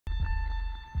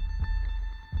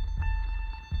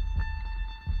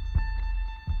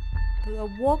The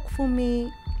walk for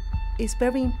me is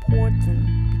very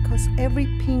important because every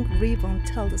pink ribbon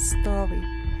tells a story.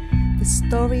 The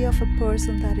story of a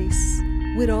person that is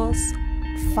with us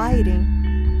fighting,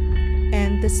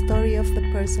 and the story of the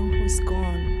person who's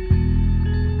gone.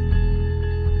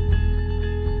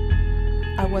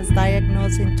 I was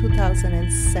diagnosed in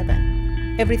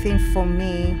 2007. Everything for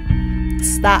me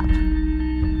stopped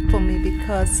for me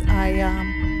because I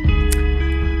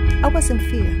was in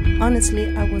fear.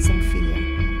 Honestly, I was in fear.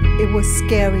 It was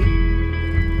scary,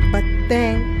 but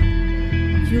then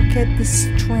you get the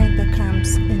strength that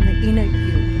comes in the inner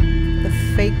you, the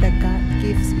faith that God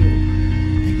gives you,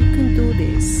 that you can do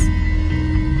this.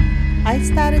 I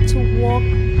started to walk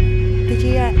the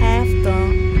year after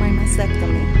my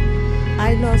mastectomy.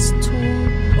 I lost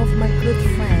 2 of my good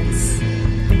friends.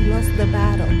 They lost the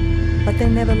battle, but they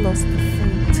never lost the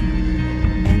faith,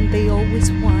 and they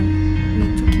always want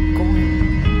me to keep going.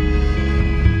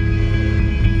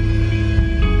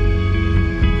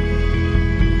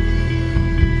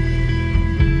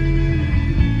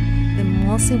 The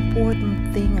most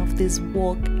important thing of this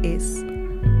walk is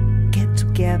get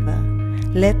together,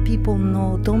 let people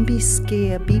know, don't be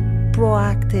scared, be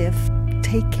proactive,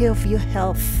 take care of your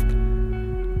health,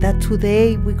 that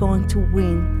today we're going to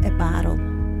win a battle,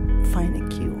 find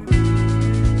a cure.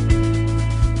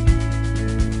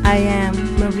 I am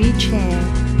Marie Chang,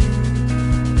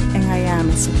 and I am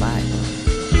a survivor.